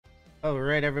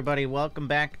Alright everybody, welcome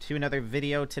back to another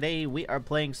video. Today we are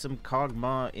playing some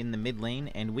Kog'Maw in the mid lane,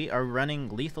 and we are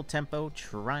running Lethal Tempo,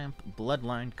 Triumph,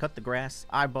 Bloodline, Cut the Grass,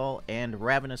 Eyeball, and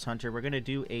Ravenous Hunter. We're going to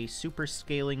do a super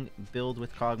scaling build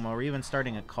with Kog'Maw. We're even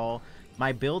starting a call.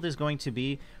 My build is going to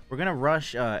be, we're going to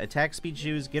rush attack speed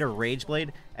shoes, get a Rage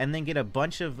Blade, and then get a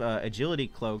bunch of agility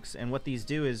cloaks. And what these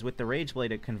do is with the Rage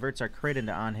Blade, it converts our crit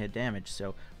into on-hit damage.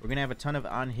 So we're going to have a ton of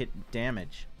on-hit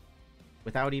damage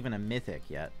without even a mythic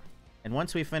yet. And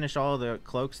once we finish all the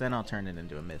cloaks, then I'll turn it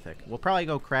into a mythic. We'll probably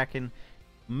go Kraken,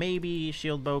 maybe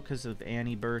Shield Bow because of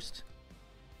Annie Burst.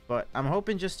 But I'm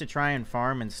hoping just to try and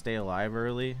farm and stay alive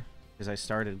early because I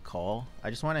started Call.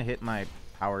 I just want to hit my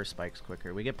power spikes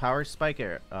quicker. We get power spike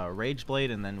at Rage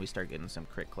Blade, and then we start getting some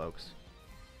crit cloaks.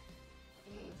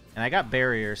 And I got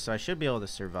barrier, so I should be able to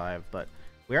survive. But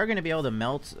we are going to be able to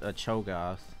melt a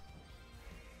Cho'Gath.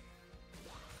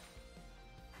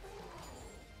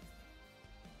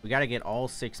 We gotta get all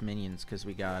 6 minions because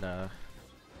we got a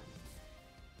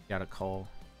call.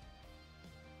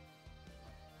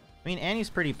 I mean, Annie's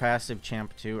pretty passive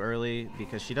champ too early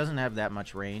because she doesn't have that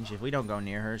much range. If we don't go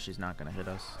near her, she's not gonna hit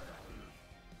us.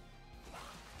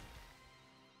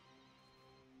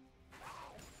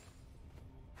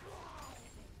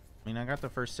 I mean, I got the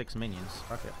first 6 minions.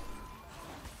 Fuck it.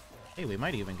 Hey, we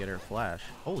might even get her flash.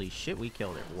 Holy shit, we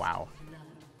killed her. Wow.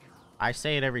 I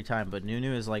say it every time, but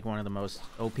Nunu is like one of the most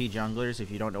OP junglers if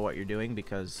you don't know what you're doing,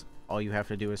 because all you have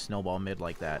to do is snowball mid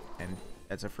like that, and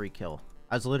that's a free kill.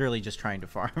 I was literally just trying to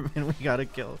farm, and we got a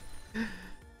kill.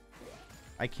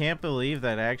 I can't believe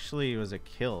that actually was a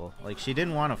kill. Like, she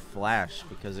didn't want to flash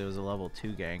because it was a level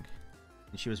 2 gank,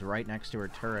 and she was right next to her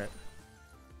turret.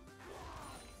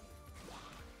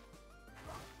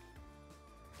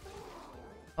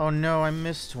 Oh no, I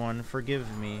missed one.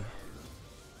 Forgive me.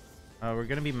 We're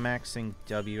going to be maxing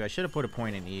W. I should have put a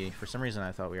point in E. For some reason,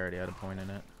 I thought we already had a point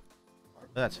in it.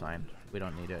 But that's fine. We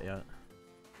don't need it yet.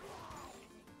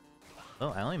 Oh,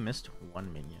 I only missed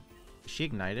 1 minion. Is she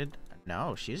ignited?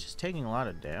 No, she's just taking a lot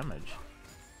of damage.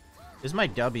 This is my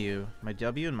W. My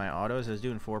W and my autos is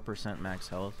doing 4% max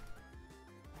health.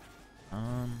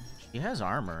 She has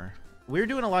armor. We're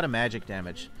doing a lot of magic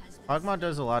damage. Kog'Maw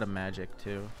does a lot of magic,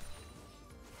 too.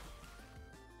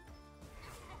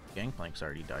 Gangplank's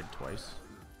already died twice.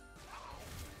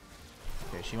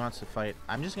 Okay, she wants to fight.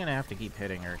 I'm just gonna have to keep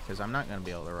hitting her because I'm not gonna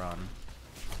be able to run.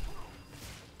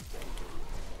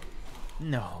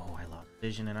 No, I lost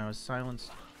vision and I was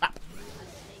silenced. Ah!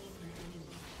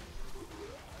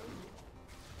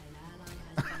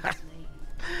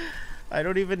 I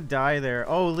don't even die there.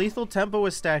 Oh, Lethal Tempo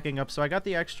was stacking up, so I got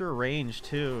the extra range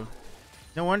too.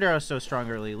 No wonder I was so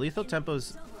strong early. Lethal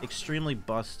Tempo's extremely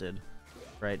busted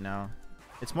right now.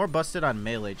 It's more busted on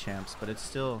melee champs, but it's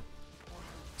still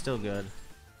good.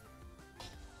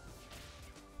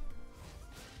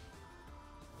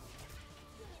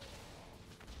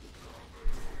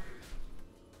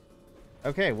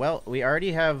 Okay, well, we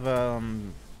already have,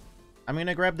 I'm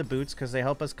gonna grab the boots because they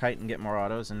help us kite and get more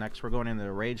autos, and next we're going into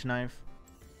the Rage Knife,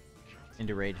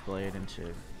 into Rage Blade,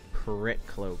 into crit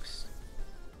cloaks.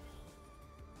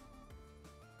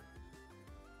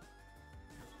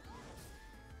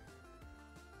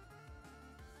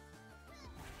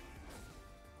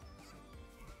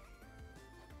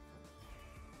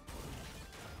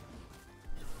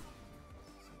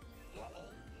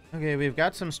 Okay, we've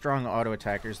got some strong auto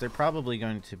attackers. They're probably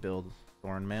going to build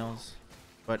Thorn Mails.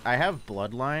 But I have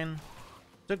Bloodline.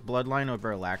 Took Bloodline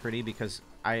over Alacrity because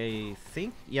I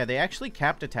think... Yeah, they actually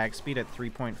capped attack speed at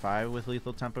 3.5 with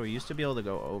Lethal Tempo. We used to be able to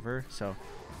go over, so...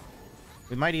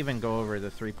 We might even go over the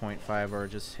 3.5 or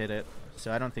just hit it.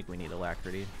 So I don't think we need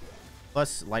Alacrity.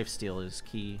 Plus, Lifesteal is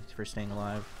key for staying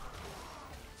alive.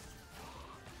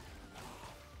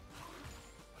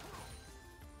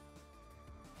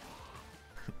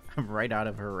 I'm right out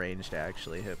of her range to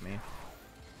actually hit me.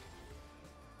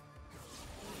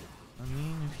 I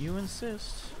mean, if you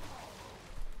insist.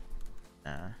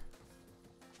 Nah.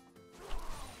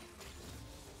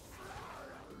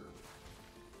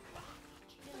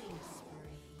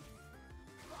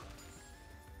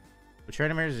 The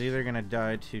Tryndamere is either gonna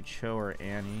die to Cho or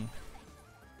Annie.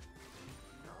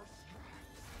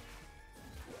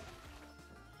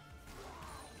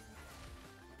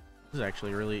 This is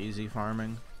actually really easy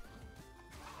farming.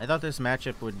 I thought this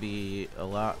matchup would be a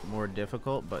lot more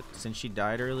difficult, but since she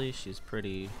died early, she's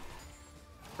pretty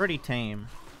tame.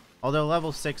 Although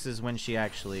level 6 is when she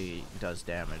actually does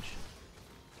damage.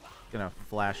 Gonna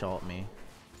flash ult me.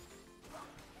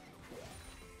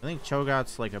 I think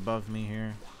Cho'Gath's like above me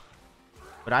here.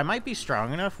 But I might be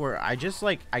strong enough where I just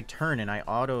like, I turn and I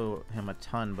auto him a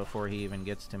ton before he even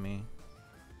gets to me.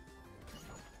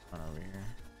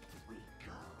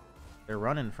 They're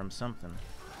running from something.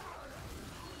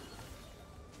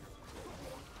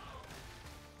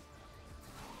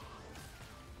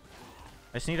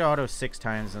 I just need to auto 6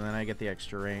 times and then I get the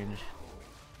extra range.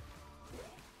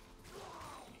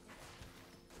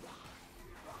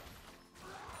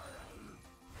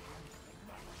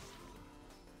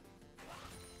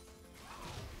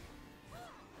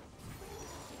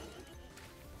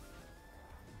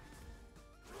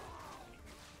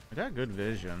 I got good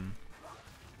vision.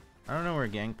 I don't know where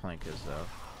Gangplank is though.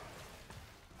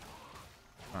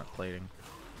 Not plating.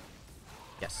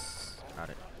 Yes, got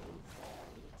it.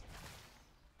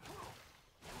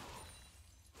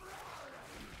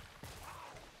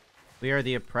 We are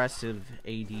the oppressive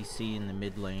ADC in the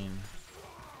mid lane.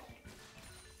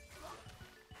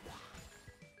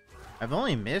 I've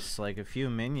only missed like a few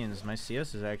minions. My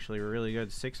CS is actually really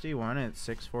good. 61 at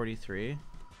 643.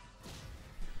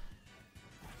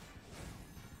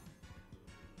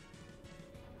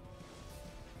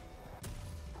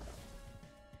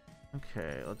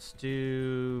 Okay, let's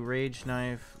do Rage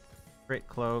Knife, Crit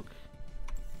Cloak.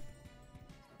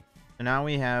 So now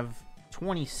we have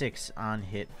 26 on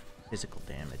hit physical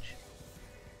damage.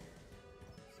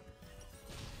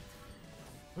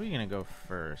 Who are we gonna go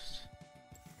first?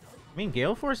 I mean,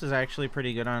 Gale Force is actually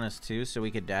pretty good on us too, so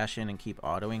we could dash in and keep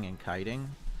autoing and kiting.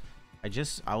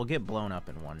 I will get blown up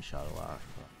in one shot a lot.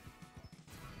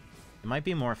 It might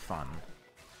be more fun.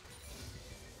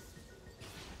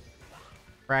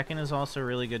 Kraken is also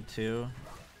really good too.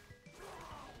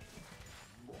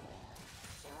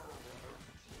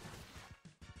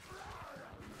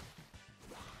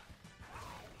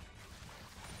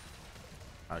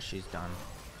 Oh, she's done.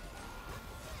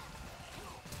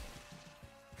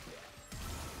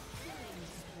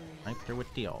 Sniped her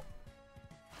with the ult.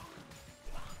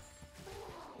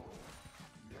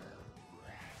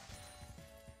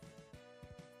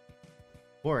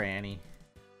 Poor Annie.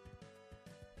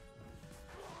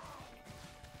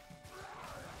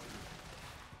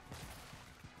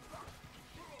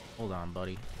 Hold on,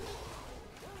 buddy.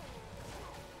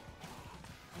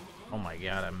 Oh my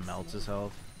god, that melts his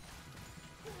health.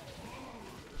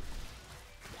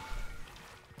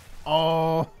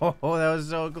 Oh, that was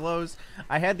so close.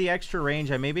 I had the extra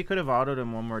range. I maybe could have autoed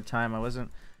him one more time. I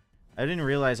didn't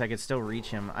realize I could still reach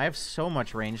him. I have so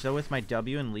much range though with my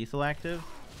W and lethal active.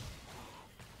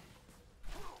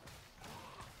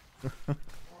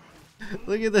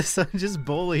 Look at this, I'm just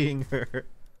bullying her.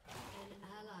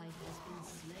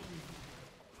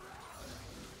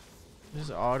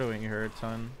 Just autoing her a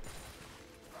ton.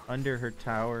 Under her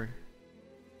tower.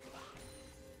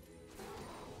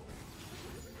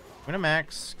 I'm gonna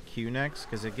max Q next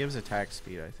because it gives attack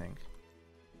speed, I think.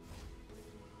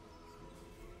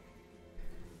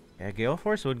 Yeah, Gale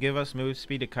Force would give us move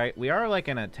speed to kite. We are like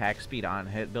an attack speed on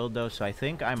hit build though, so I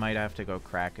think I might have to go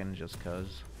Kraken just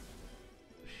cause.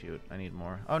 Shoot, I need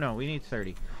more. Oh no, we need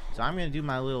 30. So I'm gonna do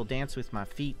my little dance with my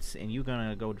feet, and you're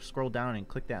gonna go scroll down and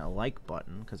click that like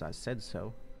button because I said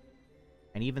so.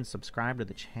 And even subscribe to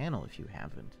the channel if you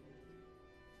haven't.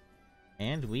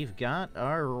 And we've got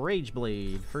our Rage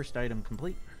Blade. First item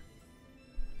complete.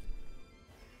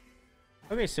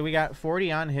 Okay, so we got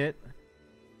 40 on hit.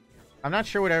 I'm not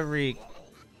sure what every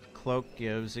cloak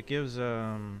gives. It gives,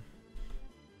 I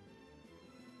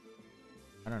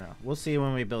don't know. We'll see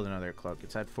when we build another cloak.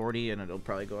 It's at 40 and it'll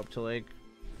probably go up to like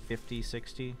 50,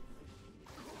 60.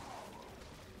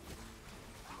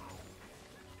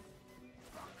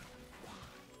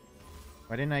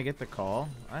 Why didn't I get the call?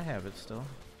 I have it still.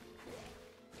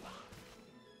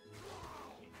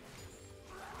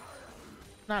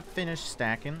 Not finished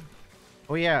stacking.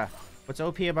 Oh yeah, what's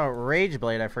OP about Rage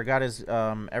Blade I forgot is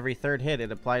every third hit it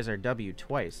applies our W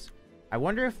twice. I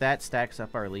wonder if that stacks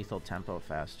up our lethal tempo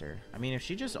faster. I mean, if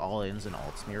she just all-ins and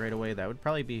ults me right away, that would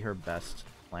probably be her best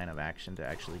plan of action to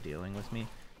actually dealing with me.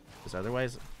 Because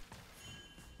otherwise...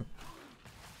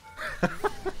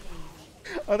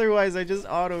 otherwise, I just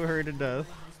auto her to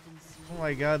death. Oh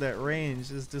my god, that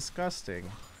range is disgusting.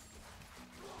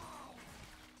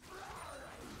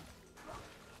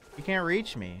 She can't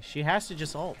reach me. She has to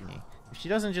just ult me. If she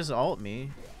doesn't just ult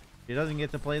me, she doesn't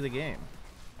get to play the game.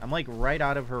 I'm like right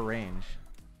out of her range.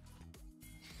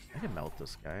 I can melt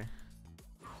this guy.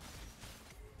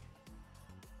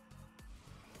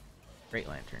 Great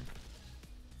Lantern.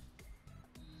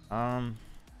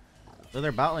 So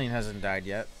their bot lane hasn't died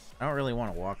yet. I don't really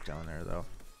want to walk down there though.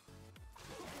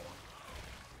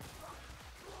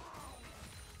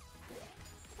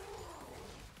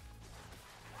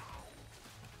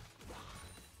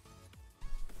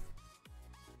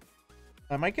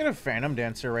 I might get a Phantom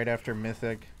Dancer right after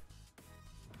Mythic.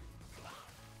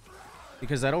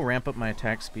 Because that'll ramp up my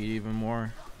attack speed even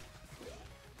more.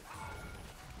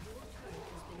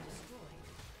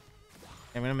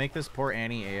 I'm gonna make this poor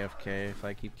Annie AFK if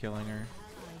I keep killing her.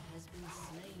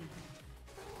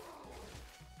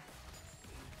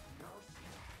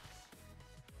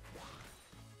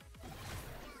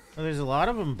 Well, there's a lot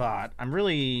of them bot. I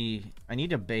need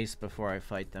to base before I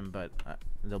fight them, but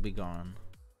they'll be gone.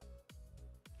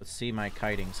 Let's see my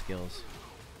kiting skills.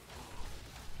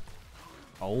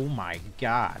 Oh my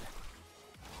god.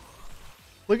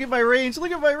 Look at my range!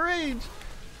 Look at my range!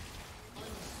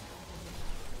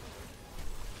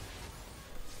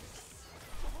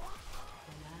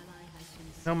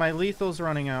 No, my lethal's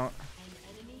running out.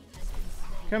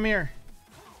 Come here.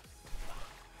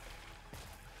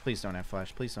 Please don't have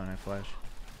flash. Please don't have flash.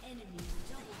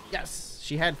 Yes!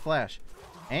 She had flash.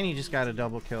 And he just got a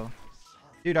double kill.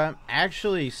 Dude, I'm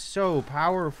actually so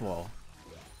powerful.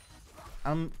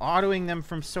 I'm autoing them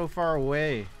from so far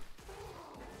away.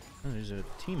 Oh, there's a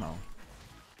Teemo.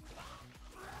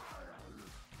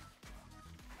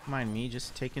 Mind me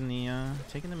just taking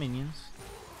the minions.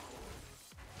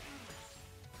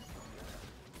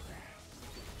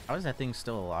 How is that thing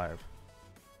still alive?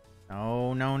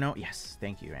 No, no, no. Yes,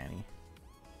 thank you, Annie.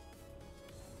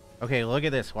 Okay, look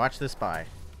at this. Watch this buy.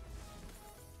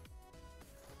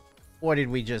 What did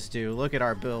we just do? Look at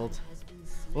our build.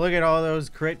 Look at all those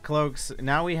crit cloaks.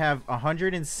 Now we have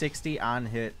 160 on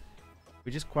hit.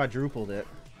 We just quadrupled it.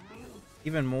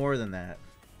 Even more than that.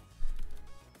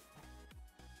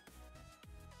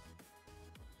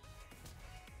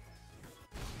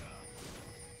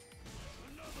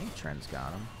 I think Trent's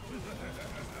got him.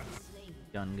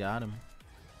 Done got him.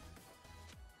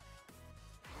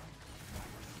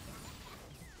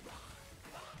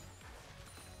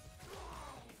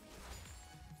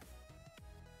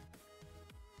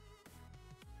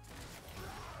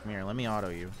 Come here, let me auto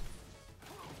you.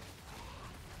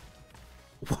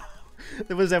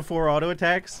 There was that 4 auto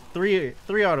attacks? Three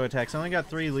auto attacks. I only got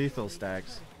 3 lethal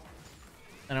stacks.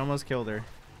 And I almost killed her.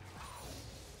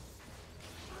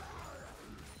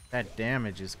 That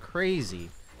damage is crazy.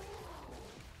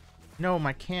 No,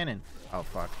 my cannon. Oh,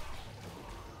 fuck.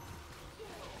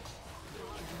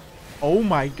 Oh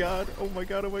my god. Oh my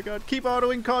god. Oh my god. Keep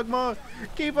autoing, Kog'Maw.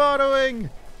 Keep autoing.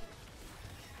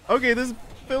 Okay, this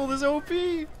build is OP.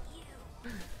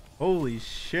 Holy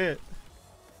shit.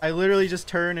 I literally just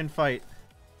turn and fight.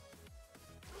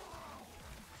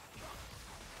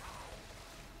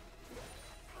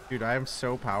 Dude, I am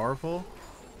so powerful.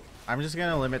 I'm just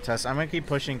gonna limit test. I'm gonna keep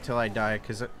pushing till I die,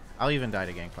 because I'll even die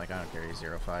to Gangplank. I don't care. He's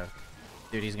 0-5.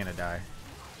 Dude, he's gonna die.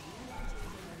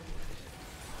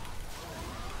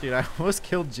 Dude, I almost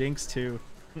killed Jinx too.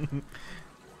 I'll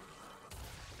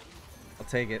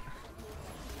take it.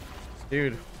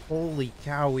 Dude, holy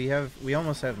cow, we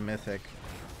almost have Mythic.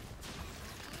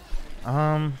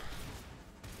 I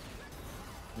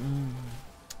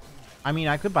mean,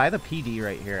 I could buy the PD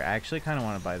right here. I actually kind of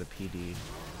want to buy the PD.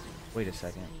 Wait a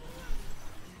second.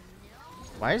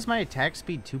 Why is my attack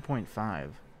speed 2.5?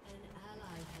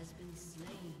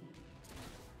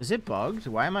 Is it bugged?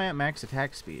 Why am I at max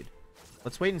attack speed?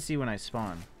 Let's wait and see when I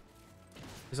spawn.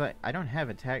 Because I don't have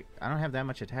that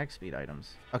much attack speed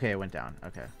items. Okay, it went down.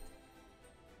 Okay.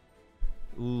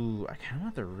 Ooh, I kind of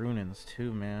want the Runins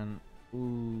too, man.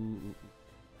 Ooh.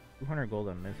 200 gold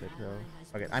on Mythic, though.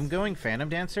 Okay, I'm going Phantom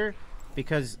Dancer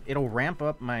because it'll ramp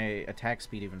up my attack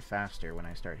speed even faster when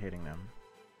I start hitting them.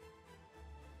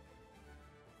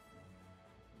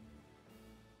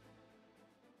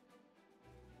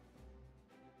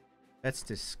 That's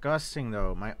disgusting,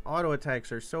 though. My auto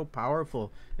attacks are so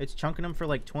powerful. It's chunking them for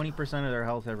like 20% of their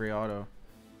health every auto.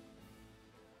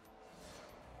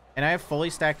 And I have fully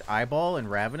stacked Eyeball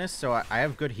and Ravenous, so I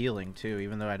have good healing, too,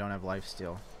 even though I don't have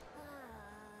Lifesteal.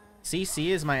 CC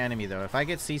is my enemy, though. If I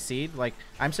get CC'd, like,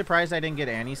 I'm surprised I didn't get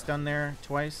Annie stun there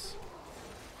twice.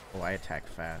 Oh, I attack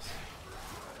fast.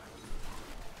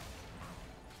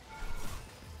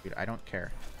 Dude, I don't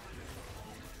care.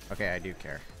 Okay, I do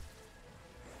care.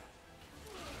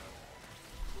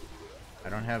 I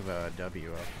don't have a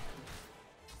W up.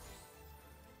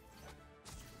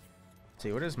 Let's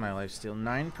see, what is my lifesteal?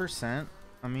 9%?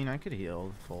 I mean, I could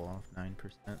heal full off 9%.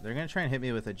 They're gonna try and hit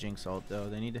me with a Jinx ult, though.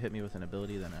 They need to hit me with an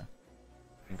ability than a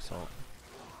Jinx ult.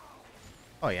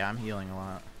 Oh yeah, I'm healing a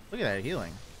lot. Look at that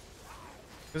healing.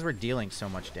 Because we're dealing so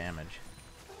much damage.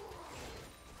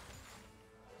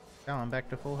 Now I'm back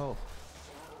to full health.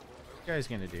 What you guys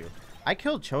gonna do? I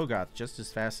killed Cho'Gath just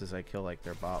as fast as I kill like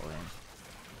their bot lane.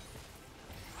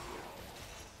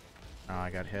 Oh, I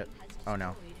got hit. Oh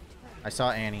no. I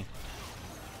saw Annie.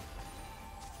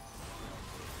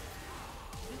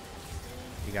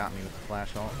 You got me with the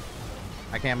flash ult.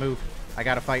 I can't move. I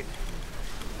gotta fight.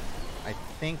 I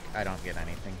think I don't get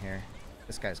anything here.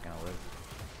 This guy's gonna live.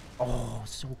 Oh,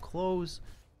 so close.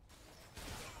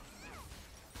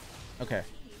 Okay.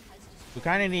 We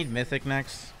kind of need Mythic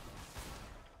next.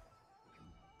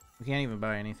 We can't even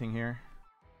buy anything here.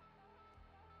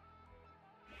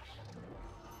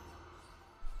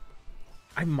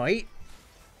 I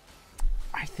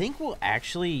think we'll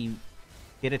actually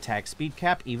get attack speed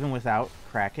cap even without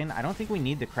Kraken. I don't think we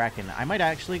need the Kraken. I might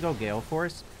actually go Gale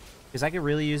Force because I could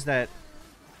really use that.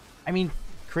 I mean,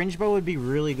 Cringe Bow would be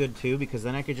really good too because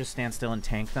then I could just stand still and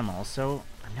tank them also.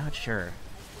 I'm not sure.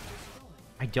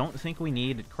 I don't think we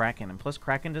need Kraken, and plus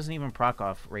Kraken doesn't even proc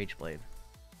off Rage Blade.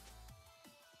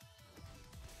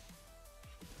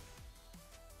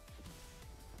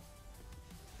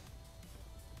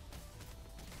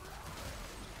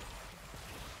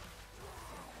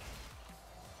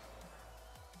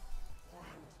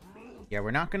 Yeah,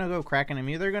 we're not gonna go Kraken. I'm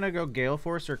either gonna go Gale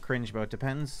Force or Cringe Bow. It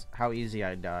depends how easy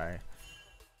I die.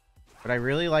 But I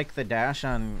really like the dash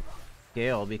on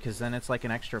Gale because then it's like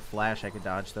an extra flash. I could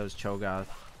dodge those Cho'Gath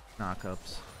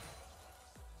knockups.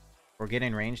 Or get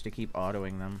in range to keep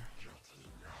autoing them.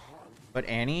 But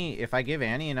Annie, if I give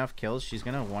Annie enough kills, she's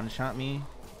gonna one-shot me.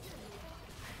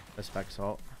 The Spec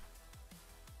Salt.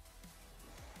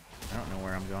 I don't know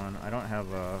where I'm going. I don't have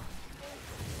a...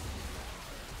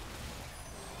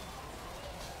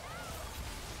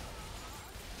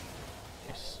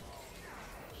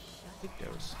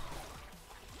 Those.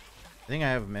 I think I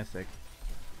have Mythic.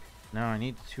 No, I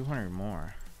need 200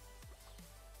 more.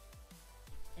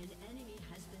 An enemy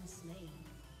has been slain.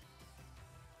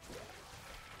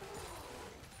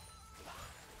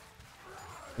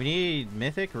 We need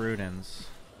Mythic Rudens.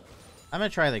 I'm gonna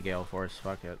try the Gale Force.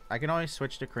 Fuck it. I can always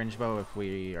switch to Cringe Bow if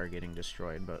we are getting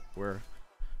destroyed, but we're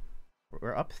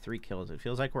up 3 kills. It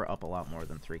feels like we're up a lot more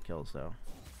than 3 kills though.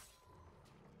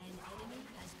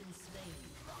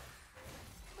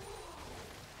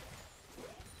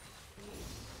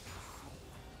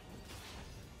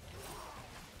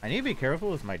 I need to be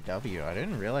careful with my W. I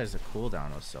didn't realize the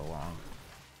cooldown was so long.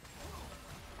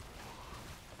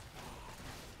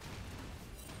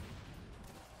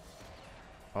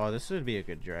 Oh, this would be a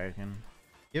good dragon.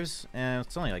 Gives,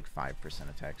 it's only like 5%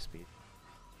 attack speed.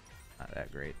 Not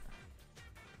that great.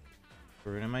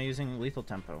 What am I using? Lethal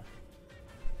Tempo.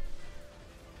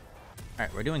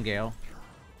 Alright, we're doing Gale.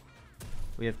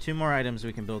 We have 2 more items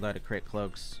we can build out of crit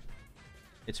cloaks.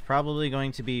 It's probably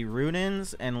going to be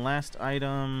Runins, and last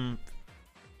item,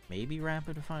 maybe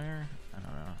Rapid Fire? I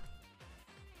don't know.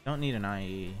 Don't need an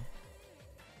IE.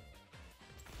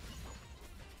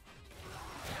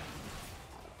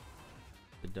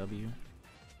 The W.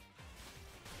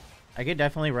 I could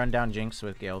definitely run down Jinx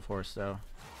with Gale Force, though.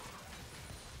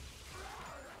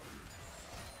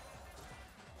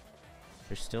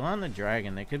 They're still on the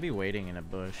dragon. They could be waiting in a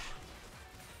bush.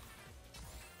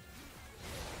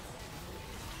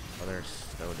 Oh, they're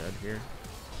so dead here.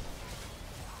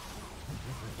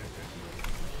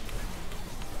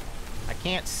 I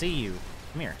can't see you.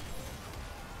 Come here.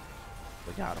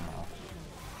 We got them all.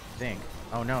 I think.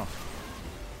 Oh no.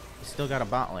 We still got a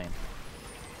bot lane.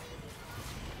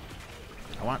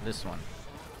 I want this one.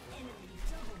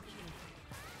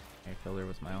 I killed her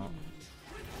with my ult.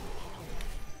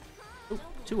 Ooh,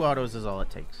 2 autos is all it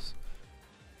takes.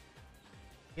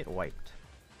 Get wiped.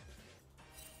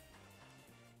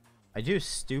 I do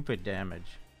stupid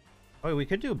damage. Oh, we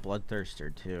could do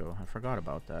Bloodthirster too. I forgot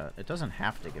about that. It doesn't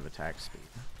have to give attack speed.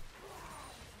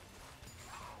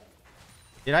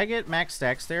 Did I get max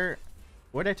stacks there?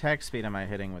 What attack speed am I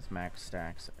hitting with max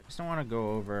stacks? I just don't want to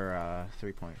go over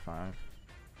 3.5. Come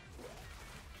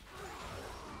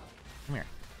here.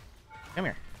 Come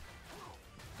here.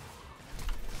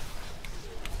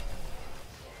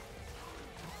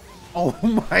 Oh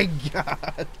my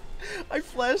god! I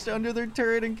flashed under their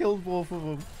turret and killed both of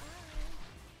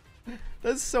them.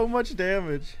 That's so much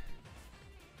damage.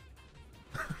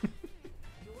 Your turret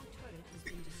has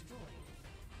been destroyed.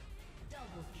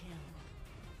 Double kill.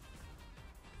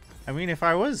 I mean, if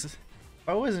I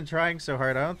wasn't trying so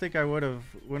hard, I don't think I would have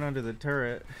went under the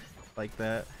turret like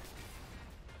that.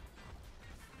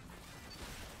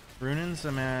 Runins,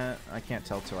 I'm at. I can't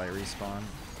tell till I respawn.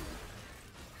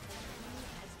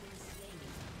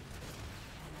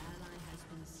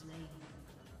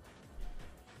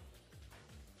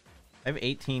 I have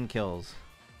 18 kills.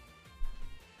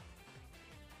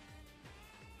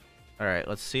 Alright,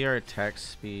 let's see our attack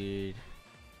speed.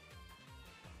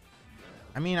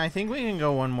 I mean, I think we can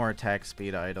go one more attack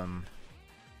speed item.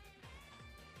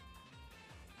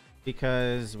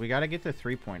 because we got to get to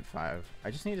 3.5.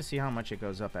 I just need to see how much it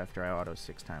goes up after I auto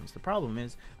 6 times. The problem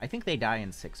is, I think they die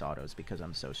in 6 autos because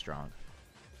I'm so strong.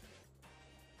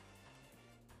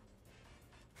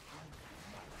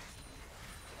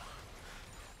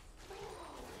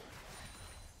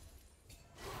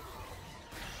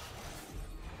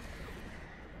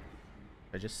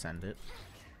 I just send it.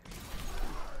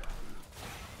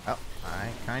 Oh, I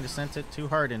kind of sent it too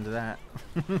hard into that.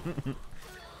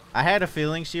 I had a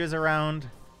feeling she was around,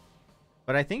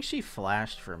 but I think she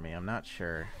flashed for me. I'm not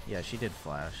sure. Yeah, she did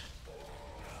flash.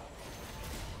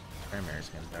 Primary's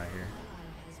gonna die here.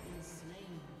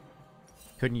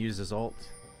 Couldn't use his ult.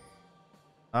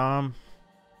 I'm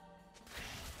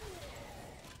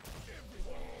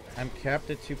capped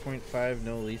at 2.5,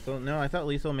 no lethal. No, I thought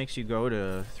lethal makes you go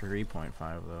to 3.5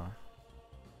 though.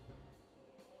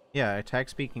 Yeah, attack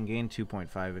speed can gain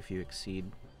 2.5 if you exceed.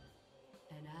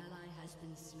 An ally has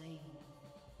been slain.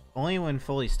 Only when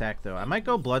fully stacked though. I might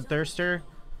go Bloodthirster.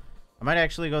 I might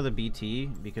actually go the BT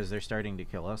because they're starting to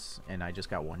kill us, and I just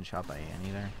got one shot by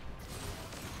Annie there.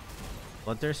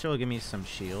 Bloodthirster will give me some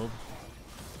shield.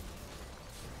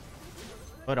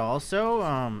 But also,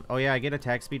 oh yeah, I get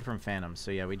attack speed from Phantom, so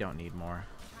yeah, we don't need more.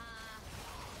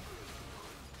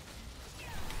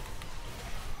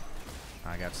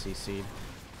 I got CC'd.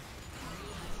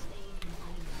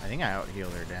 I think I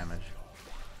out-healed her damage.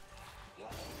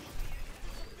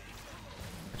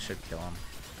 That should kill him.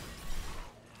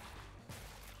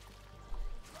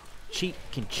 Cheat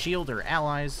can shield her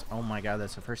allies. Oh my god,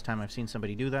 that's the first time I've seen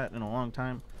somebody do that in a long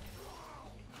time.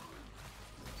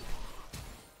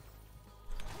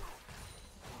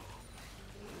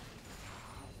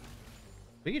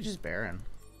 We could just Baron.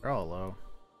 They're all low.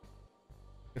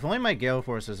 If only my Gale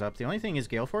Force is up. The only thing is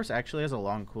Gale Force actually has a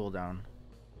long cooldown.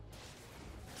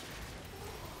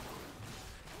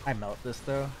 I melt this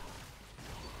though.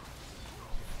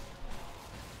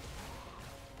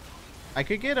 I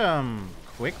could get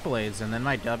Quick Blades and then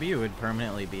my W would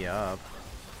permanently be up.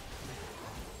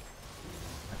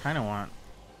 I kind of want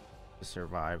to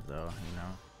survive though, you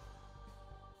know.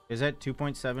 Is that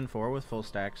 2.74 with full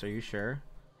stacks? Are you sure?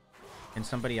 Can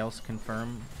somebody else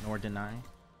confirm nor deny?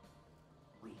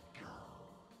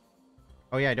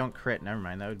 Oh yeah, I don't crit. Never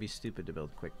mind. That would be stupid to build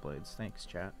Quick Blades. Thanks,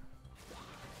 chat.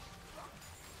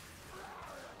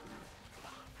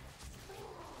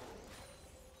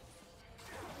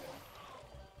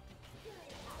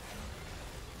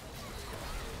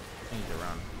 I need to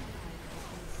run.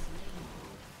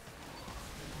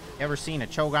 Ever seen a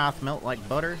Cho'Gath melt like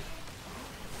butter?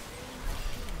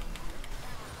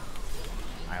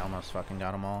 I almost fucking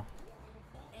got them all.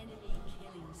 Enemy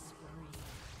killing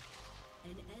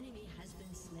spree. An enemy has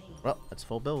been slain. Well, that's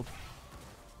full build.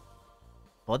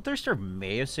 Bloodthirster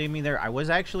may have saved me there. I was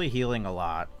actually healing a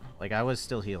lot. Like, I was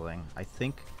still healing. I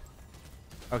think...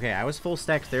 Okay, I was full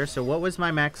stacked there. So what was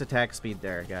my max attack speed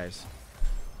there, guys?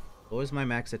 What was my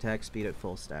max attack speed at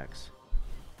full stacks?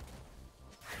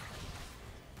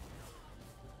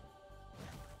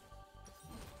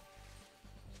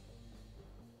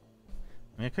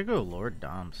 I mean, I could go Lord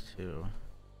Doms, too.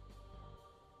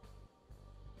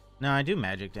 No, I do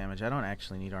magic damage. I don't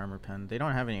actually need armor pen. They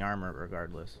don't have any armor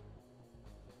regardless.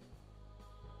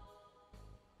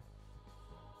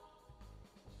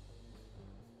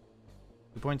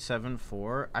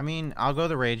 .74. I mean, I'll go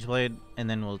the Rage Blade and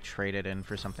then we'll trade it in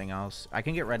for something else. I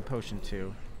can get Red Potion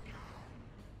too.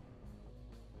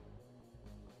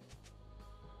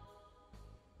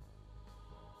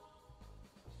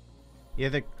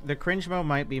 Yeah, the Cringe Bow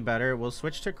might be better. We'll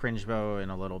switch to Cringe Bow in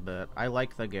a little bit. I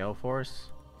like the Gale Force.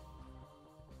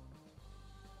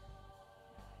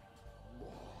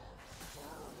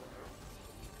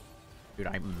 Dude,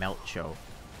 I melt Cho.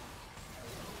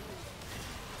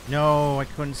 No, I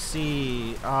couldn't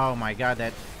see. Oh my god,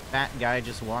 that fat guy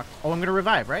just walked. Oh, I'm gonna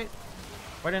revive, right?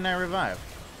 Why didn't I revive?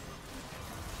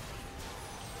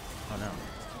 Oh no.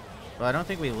 Well, I don't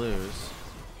think we lose.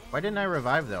 Why didn't I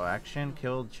revive though? Action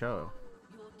killed Cho.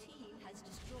 Your team has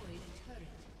destroyed a turret.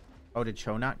 Oh, did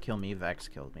Cho not kill me? Vex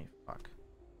killed me. Fuck.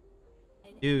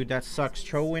 Dude, that sucks.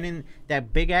 Cho went in.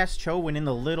 That big ass Cho went in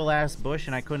the little ass bush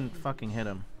and I couldn't fucking hit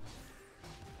him.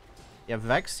 Yeah,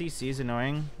 Vex CC is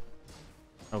annoying.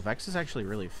 Oh, Vex is actually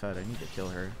really fed. I need to kill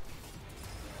her.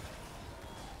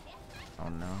 Oh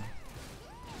no.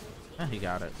 Eh, he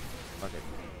got it. Fuck it.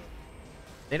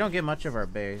 They don't get much of our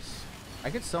base. I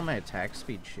could sell my attack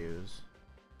speed shoes.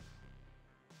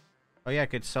 Oh yeah, I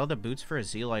could sell the boots for a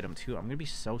zeal item too. I'm gonna be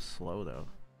so slow though.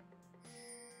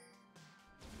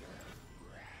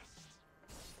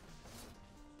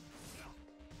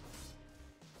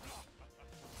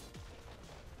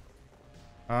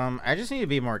 I just need to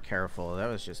be more careful. That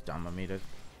was just dumb of me to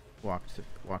walk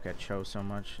at Cho so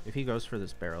much. If he goes for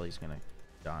this barrel, he's gonna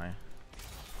die.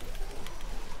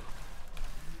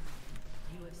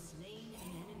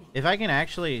 If I can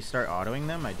actually start autoing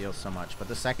them, I deal so much. But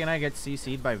the second I get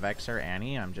CC'd by Vex or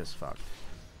Annie, I'm just fucked.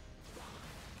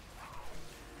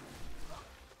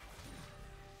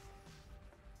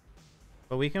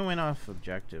 But we can win off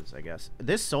objectives, I guess.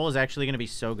 This soul is actually going to be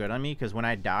so good on me, because when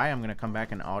I die, I'm going to come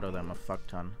back and auto them a fuck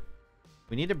ton.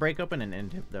 We need to break open an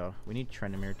end hip, though. We need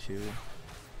Trendemir, too.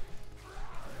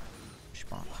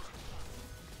 Spawn.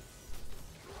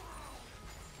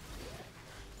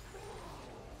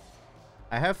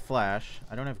 I have Flash.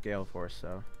 I don't have Gale Force,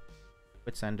 though.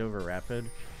 But send over Rapid.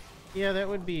 Yeah, that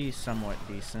would be somewhat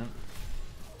decent.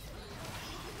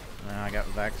 I got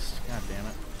Vexed. God damn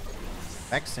it.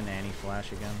 Vex and Annie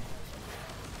Flash again.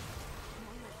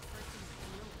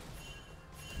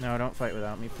 No, don't fight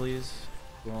without me, please.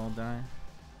 We'll all die.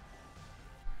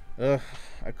 Ugh,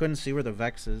 I couldn't see where the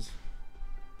Vex is.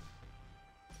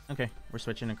 Okay, we're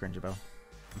switching to Kog'Maw.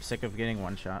 I'm sick of getting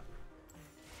one shot.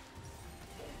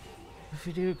 If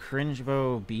we do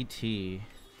Kog'Maw BT,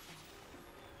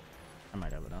 I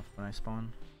might have enough when I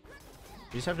spawn.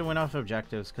 We just have to win off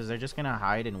objectives, because they're just gonna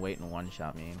hide and wait and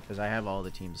one-shot me, because I have all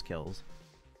the team's kills.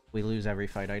 We lose every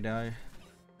fight I die.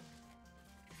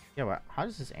 Yeah, what? How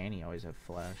does this Annie always have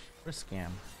Flash? What a scam.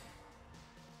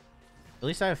 At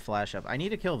least I have Flash up. I need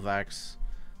to kill Vex.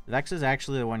 Vex is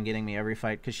actually the one getting me every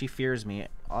fight, because she fears me.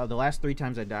 The last 3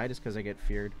 times I died is because I get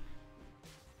feared.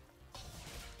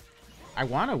 I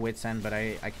want a Wit's End, but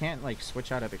I can't, like,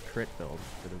 switch out of a crit build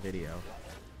for the video.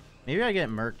 Maybe I get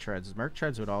Merc Treads. Merc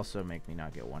Treads would also make me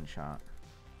not get one shot.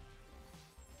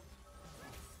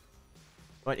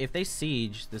 But if they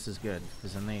siege, this is good,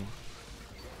 because then they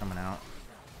coming out.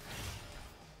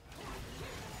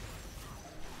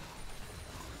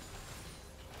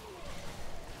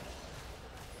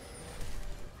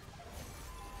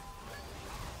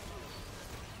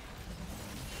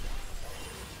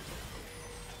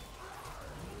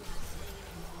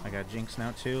 I got Jinx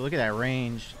now too. Look at that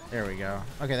range. There we go.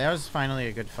 Okay, that was finally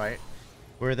a good fight.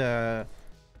 Where the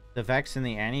Vex and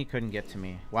the Annie couldn't get to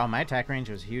me. Wow, my attack range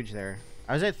was huge there.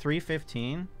 I was at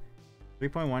 315,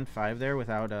 3.15 there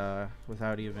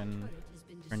without even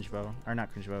Kog'Maw, or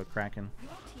not Kog'Maw, Kraken.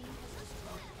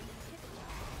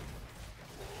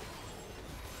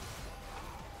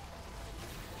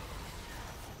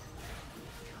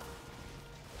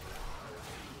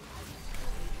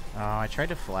 Oh, I tried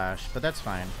to flash, but that's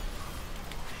fine.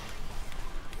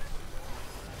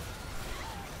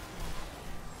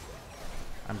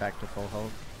 I'm back to full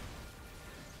health.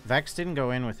 Vex didn't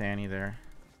go in with Annie there.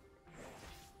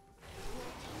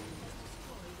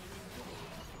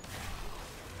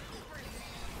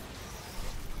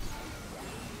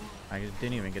 I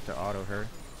didn't even get to auto her.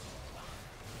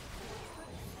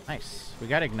 Nice. We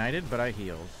got ignited, but I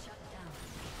healed.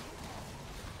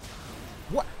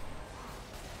 What?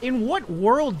 In what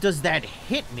world does that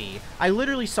hit me? I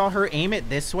literally saw her aim it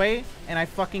this way, and I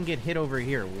fucking get hit over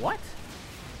here. What?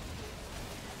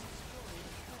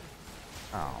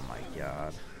 Oh my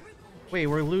god. Wait,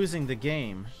 we're losing the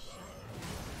game.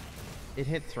 It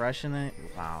hit Thresh in it?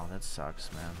 Wow, that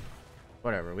sucks, man.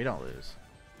 Whatever, we don't lose.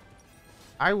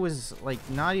 I was, like,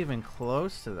 not even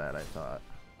close to that, I thought.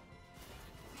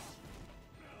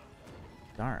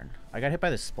 Darn. I got hit by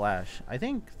the splash. I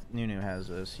think Nunu has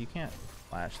this. You can't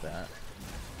flash that.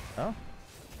 Oh?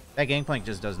 That Gangplank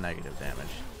just does negative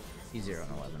damage. He's 0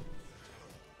 and 11.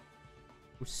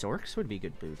 Ooh, Sorks would be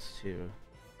good boots, too.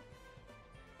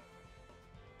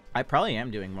 I probably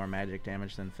am doing more magic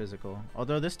damage than physical.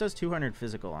 Although this does 200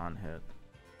 physical on hit.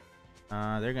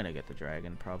 They're gonna get the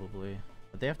dragon, probably.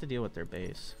 But they have to deal with their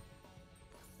base.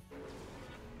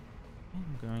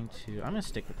 I'm gonna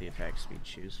stick with the attack speed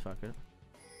choose, fuck it.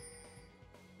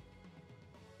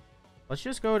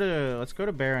 Let's go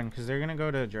to Baron, because they're gonna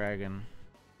go to dragon.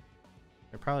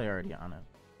 They're probably already on it.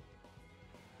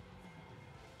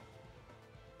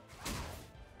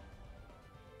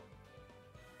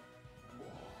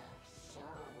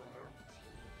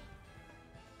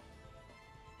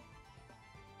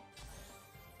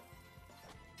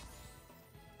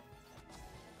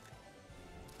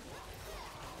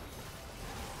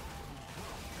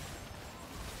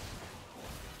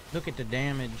 Look at the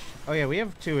damage. Oh yeah, we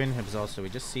have 2 inhibs also. We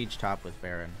just siege top with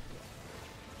Baron.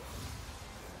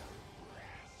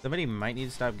 Somebody might need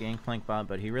to stop Gangplank bot,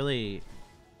 but he really...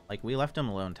 Like, we left him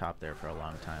alone top there for a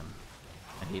long time.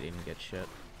 And he didn't get shit.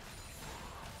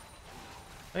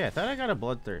 Oh yeah, I thought I got a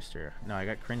Bloodthirster. No, I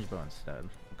got Kog'Maw instead.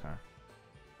 Okay.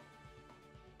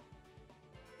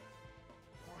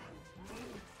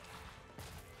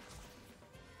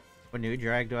 What new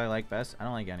drag do I like best? I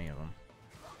don't like any of them.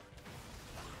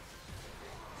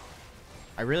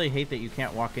 I really hate that you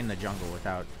can't walk in the jungle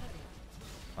without,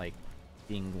 like,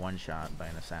 being one-shot by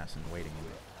an assassin waiting.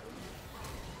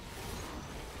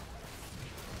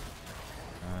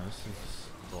 This is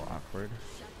a little awkward.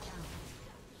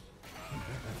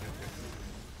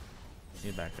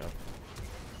 Need back up.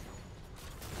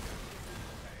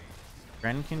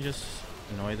 Ren can just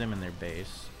annoy them in their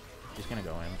base. He's gonna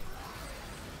go in.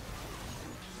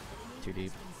 Too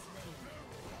deep.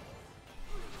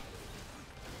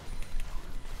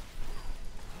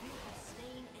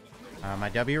 My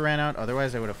W ran out,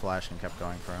 otherwise I would have flashed and kept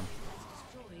going for him.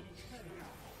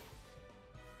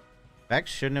 Vex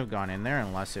shouldn't have gone in there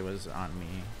unless it was on me.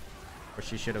 Or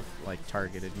she should have, like,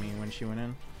 targeted me when she went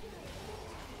in.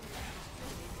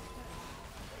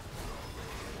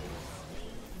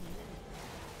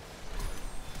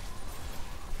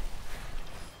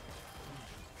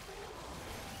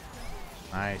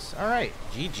 Nice. Alright,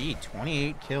 GG,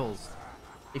 28 kills.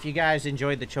 If you guys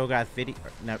enjoyed the Cho'Gath video,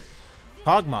 no,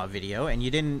 Kog'Maw video, and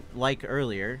you didn't like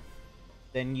earlier,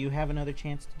 then you have another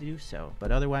chance to do so.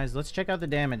 But otherwise, let's check out the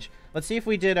damage. Let's see if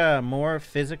we did more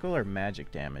physical or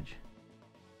magic damage.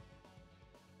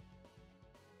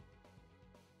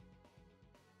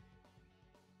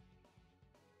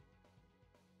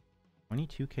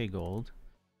 $22k gold.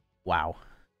 Wow.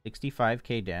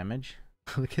 65k damage.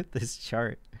 Look at this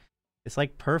chart. It's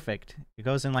like perfect. It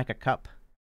goes in like a cup.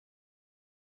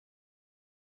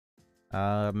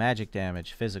 Magic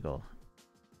damage, physical.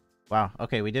 Wow,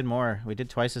 okay, we did more. We did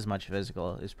twice as much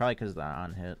physical. It's probably because of the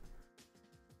on hit.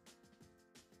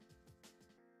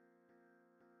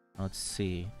 Let's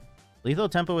see. Lethal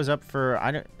tempo was up for,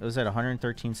 it was at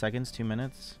 113 seconds, 2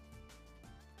 minutes.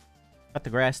 Cut the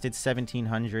Grass did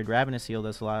 1700. Ravenous healed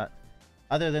us a lot.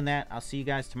 Other than that, I'll see you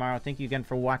guys tomorrow. Thank you again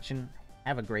for watching.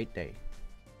 Have a great day.